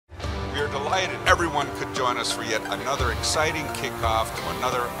delighted everyone could join us for yet another exciting kickoff to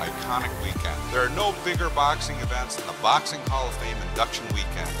another iconic weekend. There are no bigger boxing events than the Boxing Hall of Fame Induction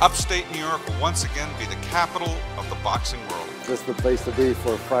Weekend. Upstate New York will once again be the capital of the boxing world. This is the place to be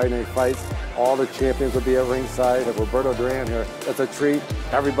for Friday night fights. All the champions will be at ringside. Have Roberto Duran here. That's a treat.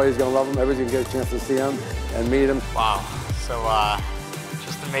 Everybody's going to love him. Everybody's going to get a chance to see him and meet him. Wow. So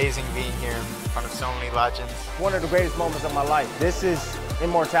just amazing being here in front of so many legends. One of the greatest moments of my life. This is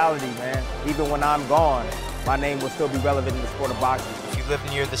immortality, man. Even when I'm gone, my name will still be relevant in the sport of boxing. If you live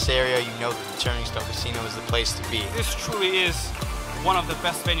near this area, you know that the Turning Stone Casino is the place to be. This truly is one of the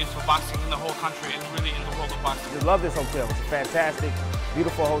best venues for boxing in the whole country and really in the world of boxing. I love this hotel. It's a fantastic,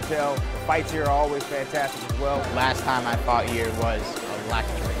 beautiful hotel. The fights here are always fantastic as well. Last time I fought here was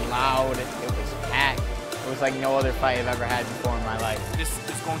electric, loud, it was packed. It was like no other fight I've ever had before in my life. This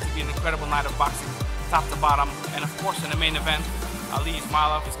is going to be an incredible night of boxing, top to bottom. And of course, in the main event,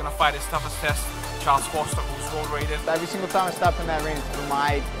 Izmailov is going to fight his toughest test, Charles Foster, who's gold rated. Every single time I step in that ring, it's for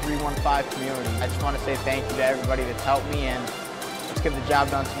my 315 community. I just want to say thank you to everybody that's helped me, and let's get the job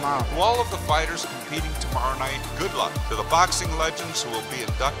done tomorrow. To all of the fighters competing tomorrow night, good luck. To the boxing legends who will be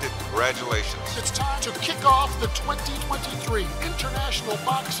inducted, congratulations. It's time to kick off the 2023 International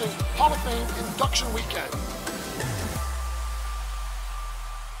Boxing Hall of Fame Induction Weekend.